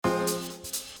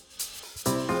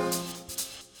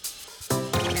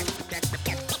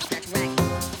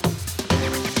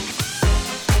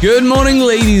Good morning,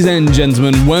 ladies and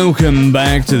gentlemen. Welcome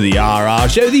back to the RR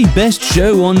Show, the best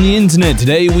show on the internet.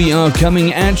 Today we are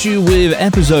coming at you with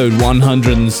episode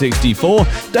 164.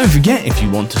 Don't forget, if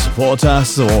you want to support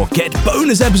us or get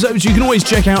bonus episodes, you can always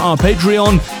check out our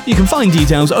Patreon. You can find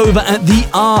details over at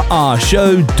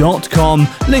therrshow.com.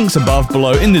 Links above,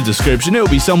 below, in the description. It'll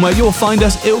be somewhere. You'll find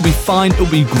us. It'll be fine. It'll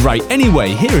be great.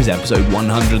 Anyway, here is episode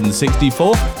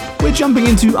 164. We're jumping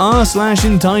into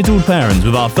r/entitled parents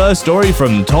with our first story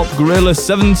from Top Gorilla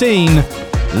 17.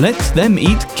 Let them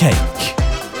eat cake.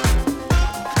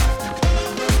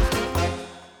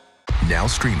 Now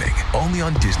streaming only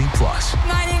on Disney+.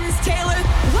 My name is Taylor.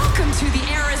 Welcome to the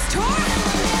Eras Tour.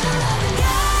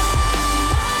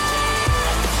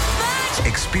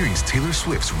 Experience Taylor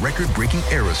Swift's record-breaking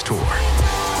Eras Tour.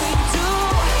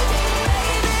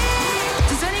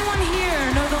 Does anyone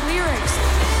here know the lyrics?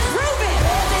 Prove it!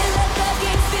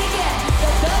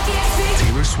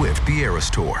 Taylor Swift The Eras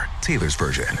Tour, Taylor's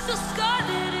version,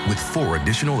 with 4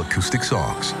 additional acoustic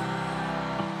songs.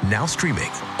 Now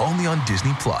streaming only on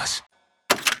Disney+.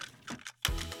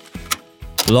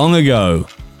 Long ago,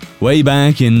 way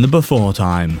back in the before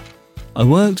time, I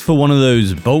worked for one of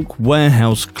those bulk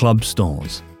warehouse club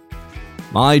stores.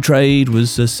 My trade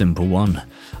was a simple one.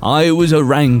 I was a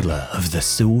wrangler of the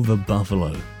Silver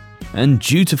Buffalo, and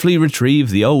dutifully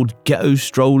retrieved the old ghetto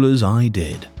strollers I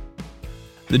did.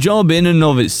 The job in and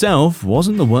of itself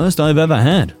wasn't the worst I've ever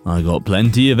had. I got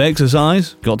plenty of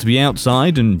exercise, got to be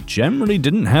outside, and generally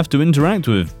didn't have to interact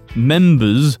with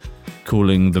members.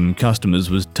 Calling them customers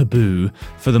was taboo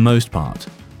for the most part.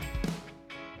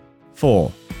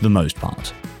 For the most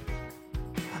part.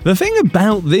 The thing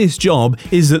about this job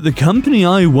is that the company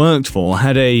I worked for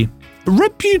had a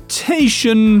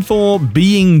reputation for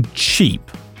being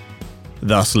cheap.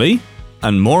 Thusly,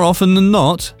 and more often than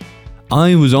not,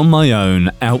 I was on my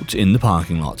own out in the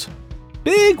parking lot.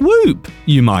 Big whoop,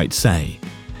 you might say.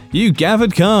 You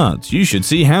gathered cards, you should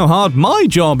see how hard my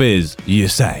job is, you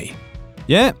say.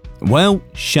 Yeah, well,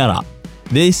 shut up.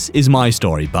 This is my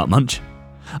story, butt munch.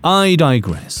 I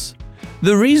digress.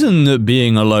 The reason that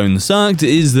being alone sucked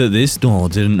is that this store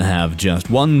didn't have just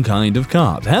one kind of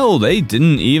cart. Hell, they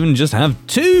didn't even just have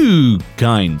 2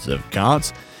 kinds of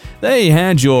carts. They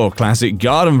had your classic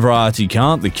garden variety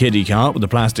cart, the kiddie cart with the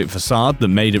plastic facade that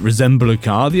made it resemble a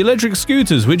car, the electric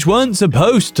scooters which weren't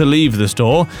supposed to leave the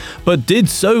store, but did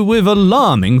so with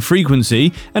alarming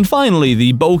frequency, and finally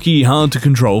the bulky,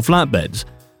 hard-to-control flatbeds.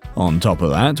 On top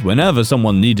of that, whenever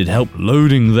someone needed help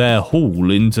loading their haul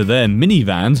into their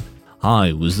minivans,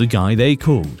 I was the guy they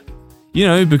called. You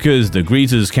know, because the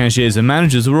greeters, cashiers, and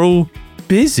managers were all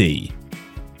busy.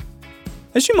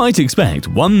 As you might expect,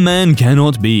 one man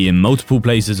cannot be in multiple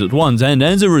places at once, and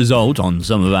as a result, on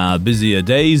some of our busier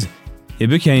days, it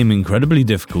became incredibly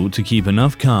difficult to keep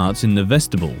enough carts in the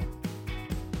vestibule.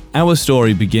 Our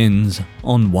story begins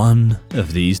on one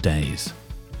of these days.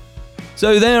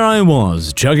 So there I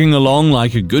was, chugging along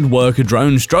like a good worker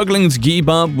drone, struggling to keep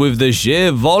up with the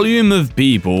sheer volume of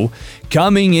people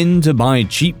coming in to buy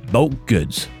cheap bulk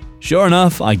goods. Sure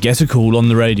enough, I get a call on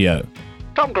the radio.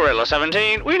 Top Gorilla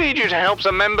 17, we need you to help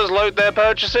some members load their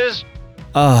purchases.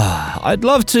 I'd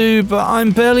love to, but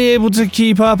I'm barely able to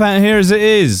keep up out here as it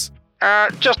is.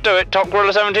 Just do it, Top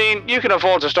Gorilla 17. You can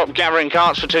afford to stop gathering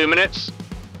carts for 2 minutes.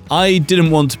 I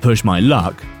didn't want to push my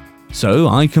luck, so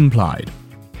I complied.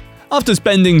 After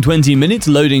spending 20 minutes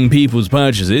loading people's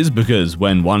purchases, because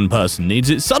when one person needs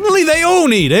it, suddenly they all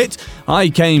need it, I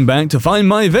came back to find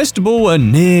my vestibule a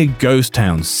near ghost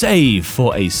town, save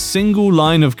for a single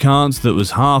line of carts that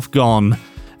was half gone,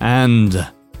 and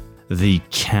the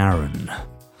Karen.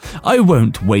 I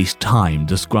won't waste time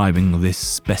describing this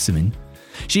specimen.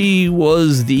 She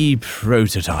was the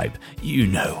prototype. You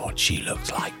know what she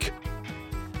looked like.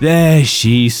 There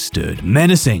she stood,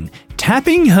 menacing,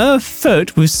 tapping her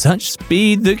foot with such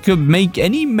speed that could make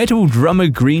any metal drummer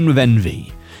green with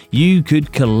envy. You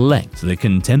could collect the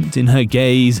contempt in her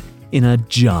gaze in a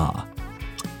jar.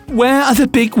 Where are the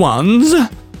big ones?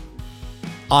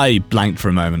 I blanked for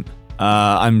a moment.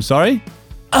 I'm sorry?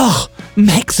 Ugh,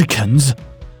 Mexicans.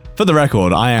 For the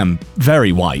record, I am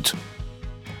very white.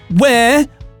 Where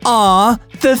are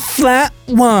the flat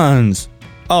ones?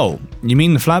 Oh, you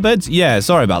mean the flatbeds? Yeah,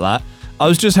 sorry about that. I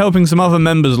was just helping some other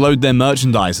members load their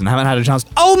merchandise and haven't had a chance.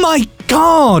 Oh my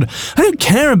god! I don't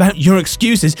care about your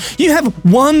excuses. You have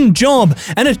one job,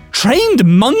 and a trained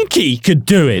monkey could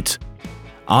do it.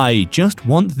 I just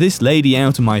want this lady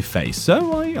out of my face,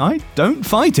 so I don't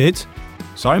fight it.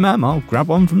 Sorry, ma'am, I'll grab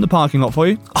one from the parking lot for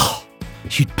you. Oh,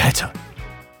 you'd better.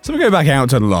 So we go back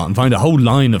out to the lot and find a whole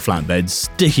line of flatbeds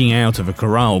sticking out of a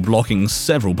corral blocking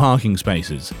several parking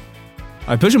spaces.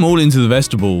 I push them all into the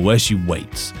vestibule where she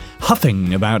waits,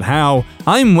 huffing about how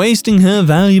I'm wasting her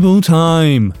valuable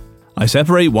time. I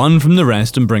separate one from the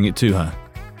rest and bring it to her.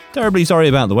 Terribly sorry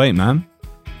about the wait, ma'am.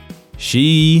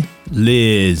 She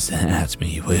leers at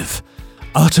me with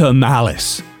utter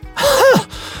malice.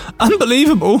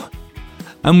 Unbelievable.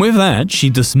 And with that, she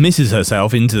dismisses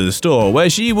herself into the store where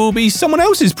she will be someone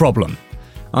else's problem.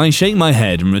 I shake my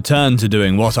head and return to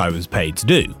doing what I was paid to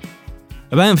do.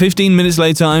 About 15 minutes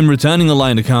later, I'm returning a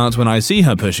line of carts when I see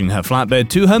her pushing her flatbed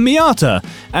to her Miata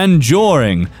and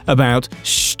jawing about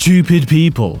stupid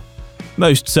people.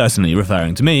 Most certainly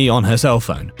referring to me on her cell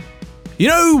phone. You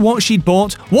know what she'd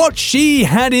bought? What she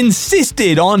had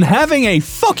insisted on having a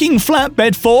fucking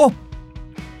flatbed for?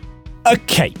 A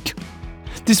cake.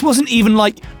 This wasn't even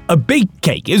like a big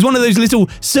cake. It was one of those little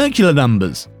circular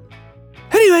numbers.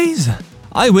 Anyways,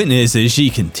 I witness as she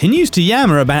continues to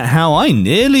yammer about how I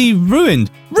nearly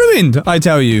ruined, I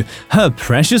tell you, her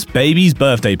precious baby's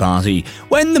birthday party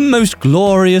when the most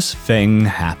glorious thing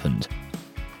happened.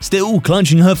 Still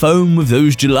clutching her phone with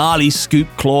those Jalali scoop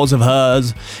claws of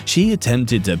hers, she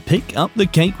attempted to pick up the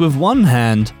cake with one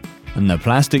hand, and the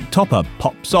plastic topper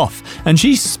pops off and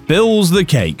she spills the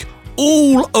cake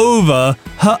all over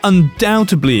her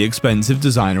undoubtedly expensive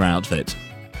designer outfit.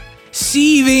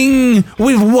 Seething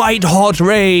with white-hot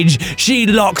rage, she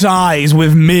locks eyes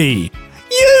with me.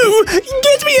 You!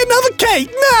 Get me another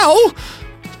cake, now!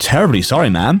 Terribly sorry,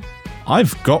 ma'am.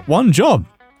 I've got one job,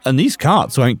 and these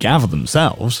carts won't gather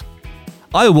themselves.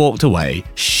 I walked away,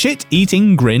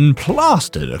 shit-eating grin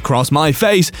plastered across my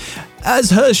face as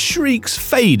her shrieks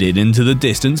faded into the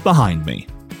distance behind me.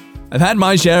 I've had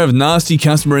my share of nasty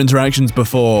customer interactions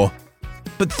before,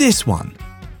 but this one,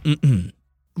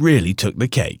 really took the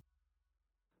cake.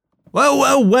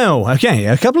 Well, okay,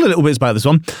 a couple of little bits about this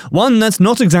one. One, that's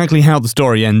not exactly how the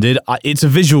story ended. It's a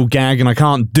visual gag and I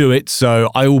can't do it, so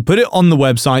I will put it on the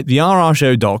website,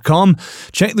 therrshow.com.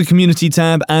 Check the community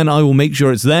tab and I will make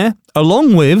sure it's there,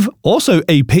 along with also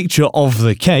a picture of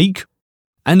the cake.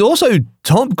 And also,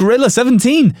 Top Gorilla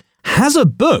 17 has a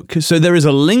book, so there is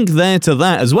a link there to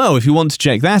that as well if you want to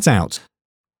check that out.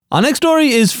 Our next story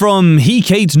is from He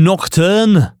Kate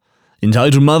Nocturne,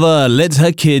 entitled Mother Lets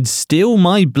Her Kid Steal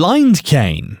My Blind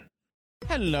Cane.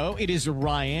 Hello, it is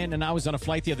Ryan, and I was on a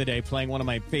flight the other day playing one of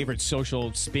my favorite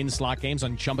social spin slot games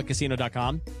on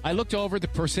ChumbaCasino.com. I looked over at the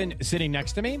person sitting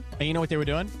next to me, and you know what they were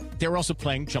doing? They were also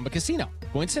playing Chumba Casino.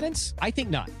 Coincidence? I think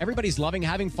not. Everybody's loving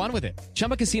having fun with it.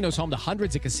 Chumba Casino is home to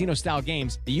hundreds of casino-style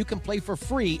games that you can play for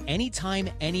free anytime,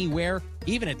 anywhere,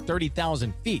 even at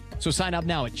 30,000 feet. So sign up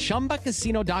now at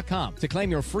ChumbaCasino.com to claim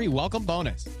your free welcome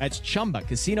bonus. That's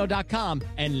ChumbaCasino.com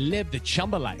and live the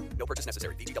Chumba life. No purchase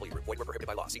necessary. VGW. Void where prohibited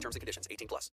by law. See terms and conditions.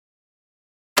 18+.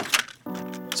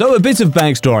 So a bit of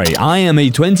backstory. I am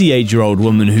a 28-year-old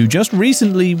woman who just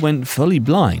recently went fully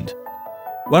blind.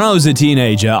 When I was a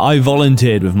teenager, I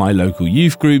volunteered with my local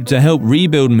youth group to help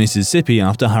rebuild Mississippi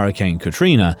after Hurricane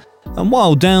Katrina. And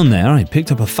while down there, I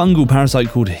picked up a fungal parasite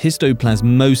called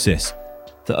histoplasmosis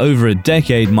that over a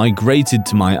decade migrated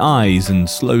to my eyes and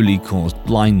slowly caused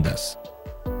blindness.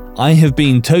 I have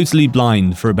been totally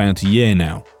blind for about a year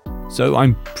now, so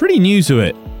I'm pretty new to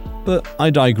it, but I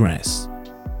digress.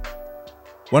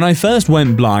 When I first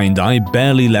went blind, I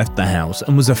barely left the house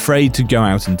and was afraid to go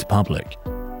out into public.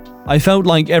 I felt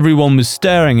like everyone was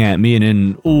staring at me and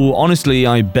in all honesty,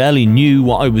 I barely knew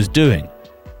what I was doing.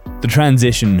 The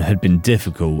transition had been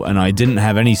difficult and I didn't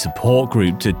have any support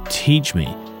group to teach me.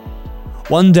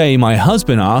 One day my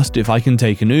husband asked if I can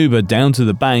take an Uber down to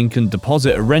the bank and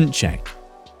deposit a rent check,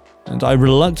 and I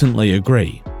reluctantly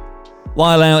agree.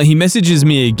 While out, he messages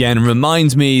me again and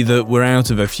reminds me that we're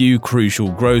out of a few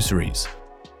crucial groceries.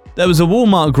 There was a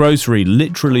Walmart grocery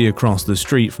literally across the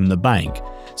street from the bank,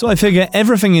 so I figure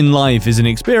everything in life is an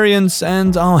experience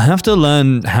and I'll have to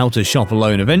learn how to shop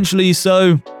alone eventually,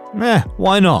 so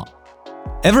why not?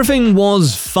 Everything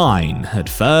was fine at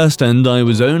first and I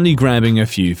was only grabbing a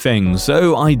few things,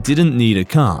 so I didn't need a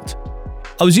cart.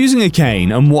 I was using a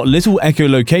cane and what little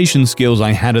echolocation skills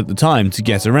I had at the time to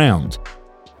get around,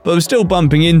 but I was still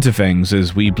bumping into things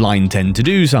as we blind tend to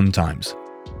do sometimes.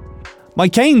 My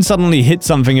cane suddenly hit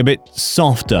something a bit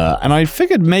softer and I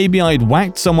figured maybe I'd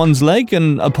whacked someone's leg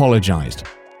and apologized.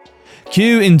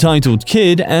 Cue entitled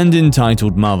kid and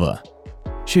entitled mother.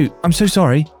 Shoot, I'm so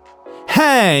sorry.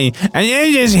 Hey, and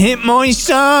you just hit my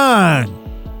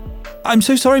son! I'm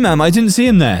so sorry, ma'am, I didn't see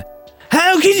him there.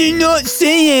 How could you not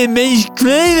see him? He's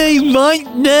clearly right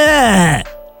there!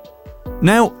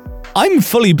 Now, I'm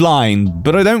fully blind,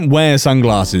 but I don't wear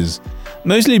sunglasses.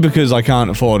 Mostly because I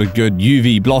can't afford a good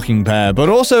UV blocking pair, but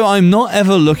also I'm not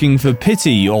ever looking for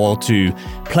pity or to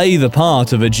play the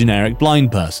part of a generic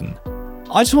blind person.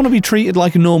 I just want to be treated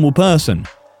like a normal person.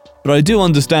 But I do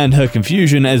understand her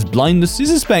confusion as blindness is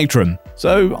a spectrum,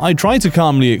 so I try to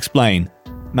calmly explain,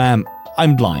 "Ma'am,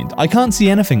 I'm blind. I can't see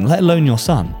anything, let alone your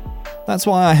son. That's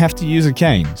why I have to use a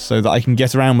cane, so that I can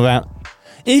get around without..."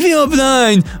 "If you're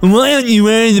blind, why aren't you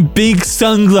wearing the big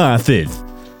sunglasses?"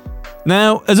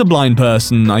 Now, as a blind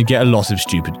person, I get a lot of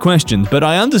stupid questions, but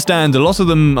I understand a lot of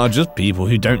them are just people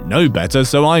who don't know better,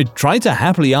 so I try to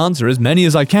happily answer as many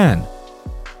as I can.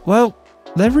 Well,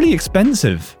 they're really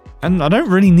expensive, and I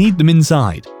don't really need them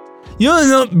inside. "You're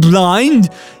not blind,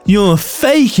 you're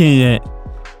faking it."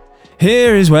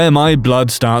 Here is where my blood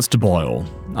starts to boil.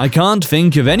 I can't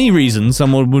think of any reason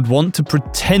someone would want to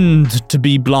pretend to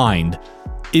be blind.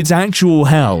 It's actual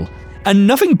hell. And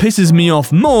nothing pisses me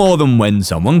off more than when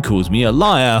someone calls me a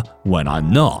liar when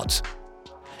I'm not.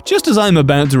 Just as I'm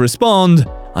about to respond,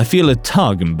 I feel a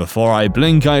tug, and before I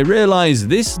blink, I realize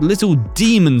this little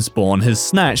demon spawn has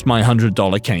snatched my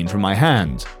 $100 cane from my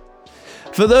hand.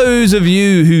 For those of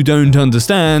you who don't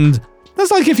understand,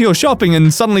 that's like if you're shopping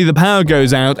and suddenly the power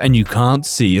goes out and you can't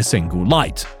see a single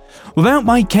light. Without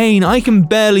my cane, I can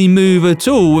barely move at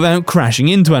all without crashing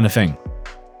into anything.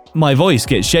 My voice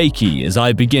gets shaky as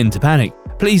I begin to panic.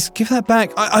 "Please, give that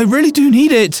back. I really do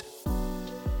need it."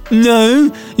 "No,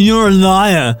 you're a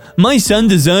liar. My son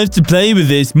deserves to play with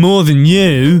this more than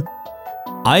you."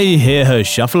 I hear her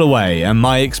shuffle away and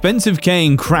my expensive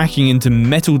cane cracking into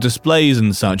metal displays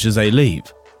and such as they leave.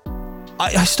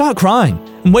 I start crying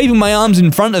and waving my arms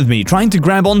in front of me, trying to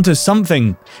grab onto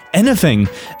something, anything,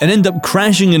 and end up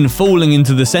crashing and falling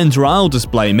into the center aisle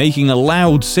display, making a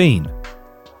loud scene.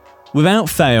 Without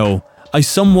fail, I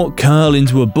somewhat curl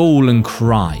into a ball and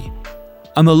cry.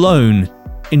 I'm alone,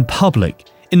 in public,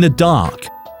 in the dark,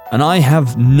 and I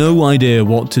have no idea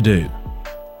what to do.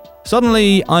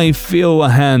 Suddenly, I feel a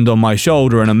hand on my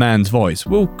shoulder and a man's voice,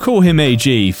 we'll call him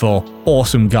AG for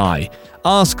awesome guy,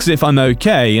 asks if I'm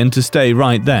okay and to stay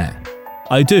right there.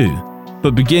 I do,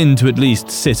 but begin to at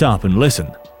least sit up and listen.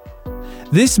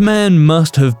 This man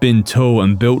must have been tall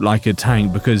and built like a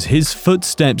tank because his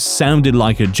footsteps sounded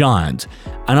like a giant,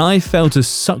 and I felt a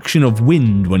suction of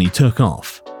wind when he took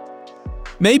off.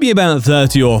 Maybe about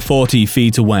 30 or 40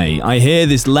 feet away, I hear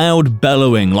this loud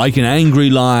bellowing like an angry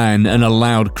lion and a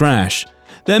loud crash.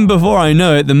 Then before I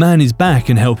know it, the man is back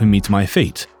and helping me to my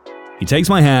feet. He takes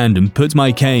my hand and puts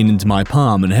my cane into my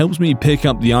palm and helps me pick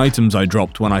up the items I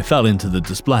dropped when I fell into the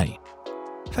display.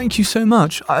 "Thank you so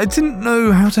much. I didn't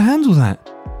know how to handle that."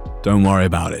 "Don't worry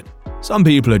about it. Some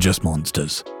people are just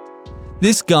monsters."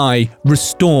 This guy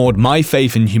restored my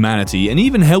faith in humanity and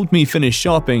even helped me finish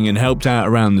shopping and helped out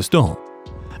around the store.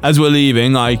 As we're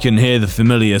leaving, I can hear the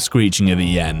familiar screeching of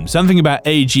EM, something about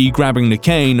AG grabbing the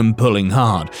cane and pulling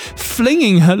hard,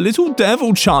 flinging her little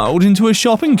devil child into a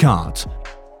shopping cart.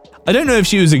 I don't know if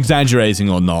she was exaggerating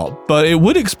or not, but it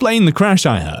would explain the crash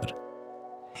I heard.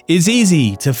 It's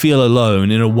easy to feel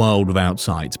alone in a world without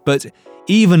sight, but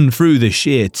even through the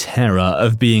sheer terror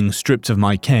of being stripped of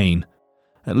my cane,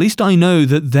 at least I know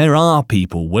that there are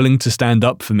people willing to stand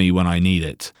up for me when I need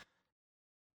it.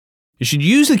 You should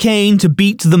use the cane to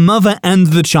beat the mother and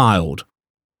the child.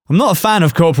 I'm not a fan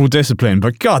of corporal discipline,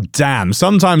 but goddamn,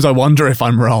 sometimes I wonder if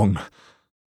I'm wrong.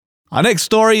 Our next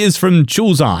story is from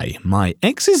Chulzai. My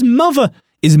ex's mother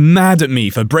is mad at me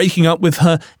for breaking up with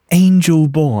her angel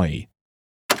boy.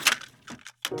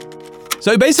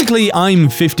 So basically, I'm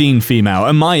 15 female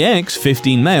and my ex,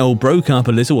 15 male, broke up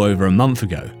a little over a month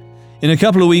ago. In a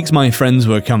couple of weeks, my friends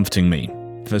were comforting me.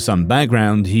 For some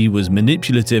background, he was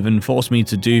manipulative and forced me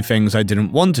to do things I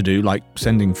didn't want to do, like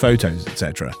sending photos,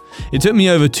 etc. It took me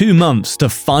over 2 months to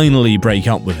finally break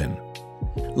up with him.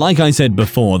 Like I said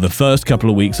before, the first couple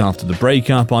of weeks after the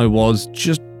breakup, I was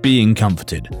just being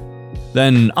comforted.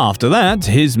 Then after that,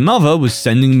 his mother was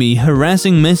sending me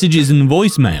harassing messages and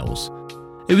voicemails.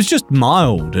 It was just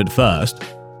mild at first.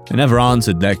 I never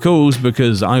answered their calls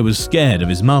because I was scared of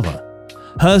his mother.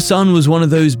 Her son was one of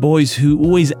those boys who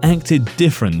always acted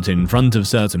different in front of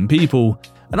certain people,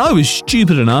 and I was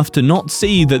stupid enough to not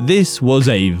see that this was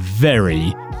a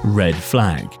very red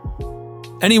flag.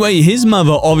 Anyway, his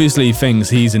mother obviously thinks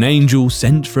he's an angel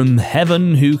sent from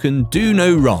heaven who can do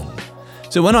no wrong.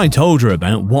 So when I told her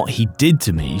about what he did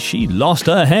to me, she lost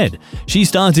her head. She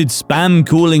started spam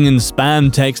calling and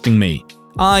spam texting me.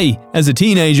 I, as a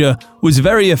teenager, was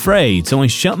very afraid, so I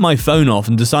shut my phone off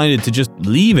and decided to just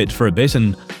leave it for a bit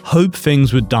and hope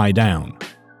things would die down.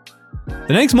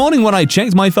 The next morning when I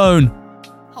checked my phone,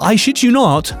 I shit you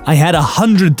not, I had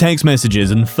 100 text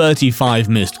messages and 35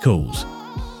 missed calls.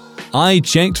 I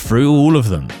checked through all of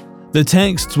them. The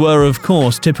texts were, of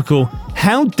course, typical,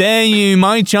 "How dare you,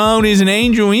 my child is an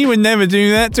angel, he would never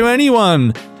do that to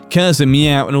anyone," cursing me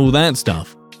out and all that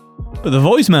stuff. But the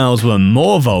voicemails were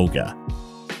more vulgar.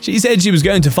 She said she was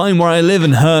going to find where I live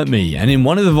and hurt me, and in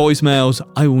one of the voicemails,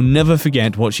 I will never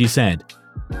forget what she said.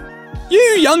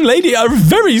 "You, young lady, are a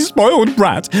very spoiled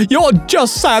brat. You're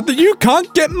just sad that you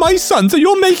can't get my son, so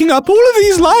you're making up all of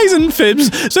these lies and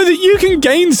fibs so that you can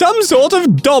gain some sort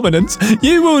of dominance.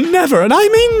 You will never, and I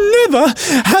mean never,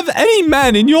 have any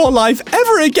man in your life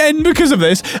ever again because of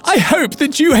this. I hope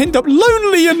that you end up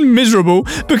lonely and miserable,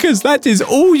 because that is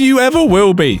all you ever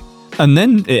will be." And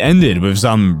then it ended with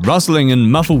some rustling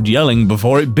and muffled yelling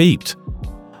before it beeped.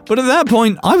 But at that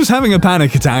point, I was having a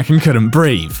panic attack and couldn't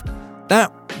breathe.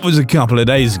 That was a couple of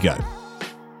days ago.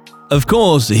 Of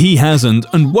course, he hasn't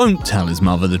and won't tell his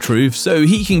mother the truth so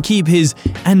he can keep his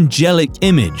angelic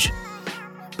image.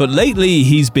 But lately,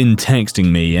 he's been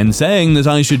texting me and saying that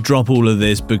I should drop all of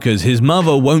this because his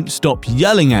mother won't stop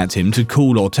yelling at him to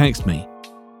call or text me.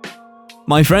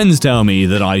 My friends tell me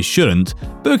that I shouldn't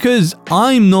because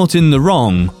I'm not in the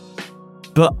wrong,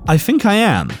 but I think I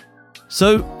am.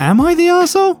 So, am I the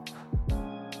arsehole?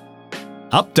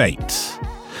 Update.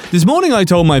 This morning I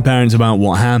told my parents about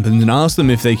what happened and asked them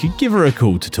if they could give her a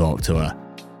call to talk to her.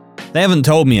 They haven't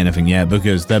told me anything yet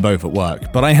because they're both at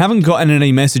work, but I haven't gotten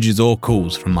any messages or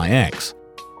calls from my ex.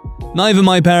 Neither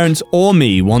my parents or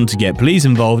me want to get police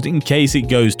involved in case it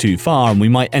goes too far and we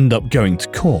might end up going to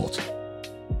court.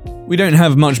 We don't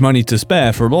have much money to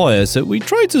spare for a lawyer, so we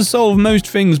try to solve most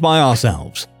things by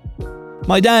ourselves.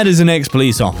 My dad is an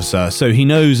ex-police officer, so he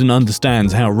knows and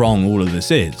understands how wrong all of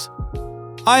this is.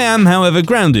 I am, however,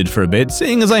 grounded for a bit,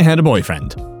 seeing as I had a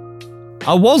boyfriend.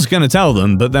 I was going to tell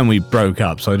them, but then we broke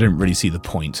up, so I didn't really see the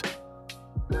point.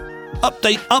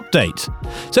 Update.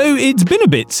 So it's been a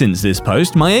bit since this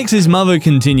post. My ex's mother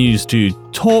continues to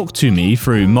talk to me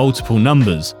through multiple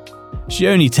numbers. She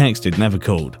only texted, never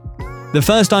called. The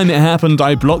first time it happened,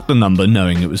 I blocked the number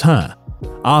knowing it was her.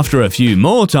 After a few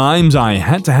more times, I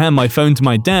had to hand my phone to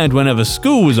my dad whenever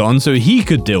school was on so he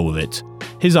could deal with it.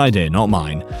 His idea, not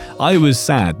mine. I was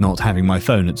sad not having my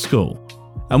phone at school.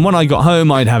 And when I got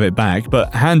home, I'd have it back,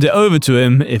 but hand it over to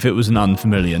him if it was an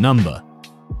unfamiliar number.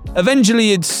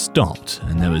 Eventually, it stopped,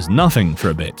 and there was nothing for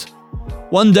a bit.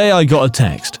 One day, I got a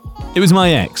text. It was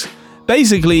my ex.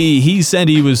 Basically, he said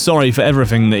he was sorry for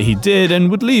everything that he did and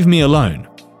would leave me alone.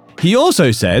 He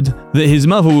also said that his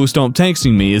mother will stop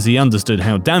texting me as he understood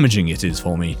how damaging it is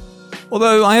for me.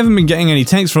 Although I haven't been getting any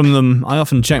texts from them, I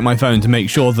often check my phone to make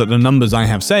sure that the numbers I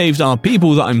have saved are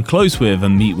people that I'm close with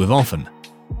and meet with often.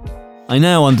 I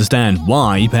now understand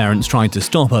why parents tried to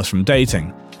stop us from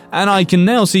dating, and I can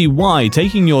now see why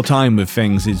taking your time with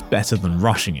things is better than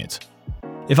rushing it.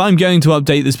 If I'm going to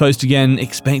update this post again,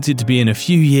 expect it to be in a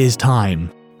few years'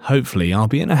 time. Hopefully I'll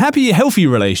be in a happy, healthy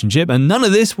relationship and none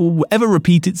of this will ever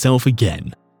repeat itself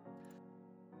again.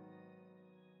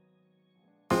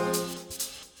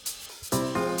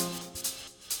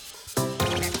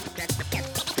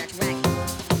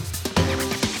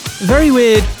 Very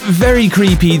weird, very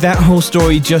creepy, that whole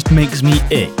story just makes me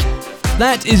ick.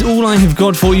 That is all I have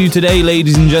got for you today,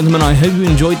 ladies and gentlemen. I hope you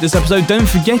enjoyed this episode. Don't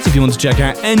forget, if you want to check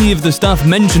out any of the stuff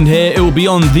mentioned here, it will be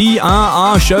on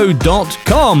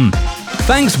therrshow.com.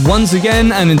 Thanks once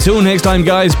again, and until next time,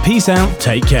 guys, peace out,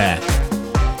 take care.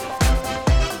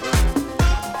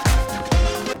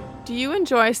 Do you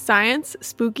enjoy science,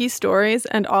 spooky stories,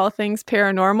 and all things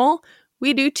paranormal?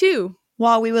 We do too.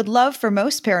 While we would love for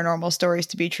most paranormal stories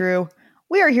to be true,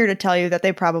 we are here to tell you that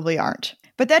they probably aren't.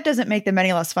 But that doesn't make them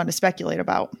any less fun to speculate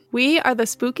about. We are the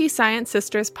Spooky Science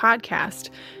Sisters podcast.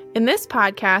 In this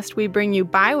podcast, we bring you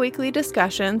bi-weekly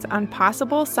discussions on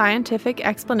possible scientific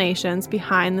explanations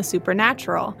behind the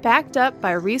supernatural. Backed up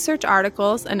by research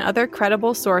articles and other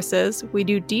credible sources, we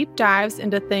do deep dives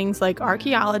into things like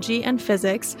archaeology and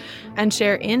physics, and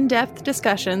share in-depth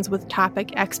discussions with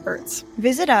topic experts.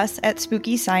 Visit us at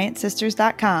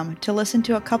SpookyScienceSisters.com to listen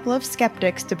to a couple of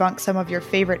skeptics debunk some of your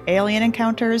favorite alien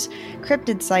encounters,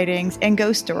 cryptid sightings, and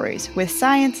ghost stories with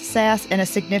science, sass, and a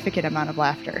significant amount of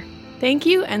laughter. Thank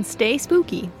you, and stay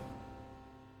spooky.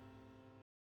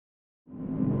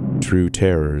 True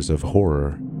terrors of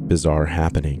horror, bizarre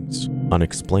happenings,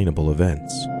 unexplainable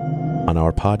events. On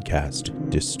our podcast,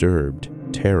 Disturbed,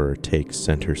 terror takes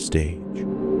center stage.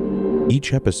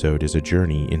 Each episode is a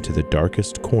journey into the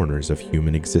darkest corners of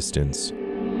human existence,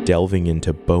 delving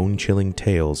into bone-chilling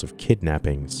tales of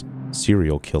kidnappings,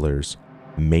 serial killers,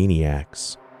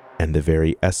 maniacs, and the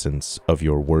very essence of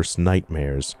your worst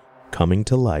nightmares coming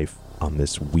to life on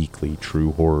this weekly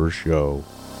true horror show.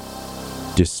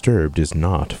 Disturbed is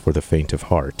not for the faint of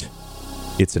heart.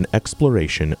 It's an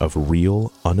exploration of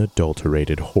real,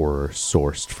 unadulterated horror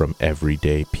sourced from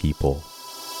everyday people.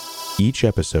 Each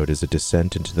episode is a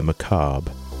descent into the macabre,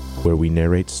 where we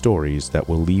narrate stories that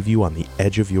will leave you on the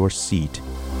edge of your seat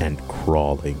and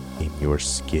crawling in your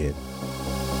skin.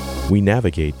 We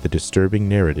navigate the disturbing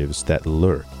narratives that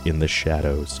lurk in the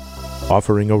shadows,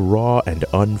 offering a raw and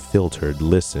unfiltered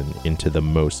listen into the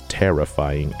most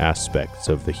terrifying aspects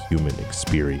of the human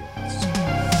experience.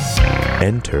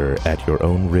 Enter at your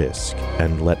own risk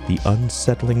and let the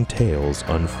unsettling tales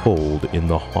unfold in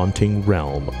the haunting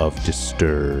realm of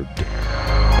Disturbed.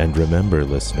 And remember,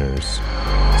 listeners,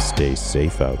 stay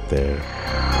safe out there.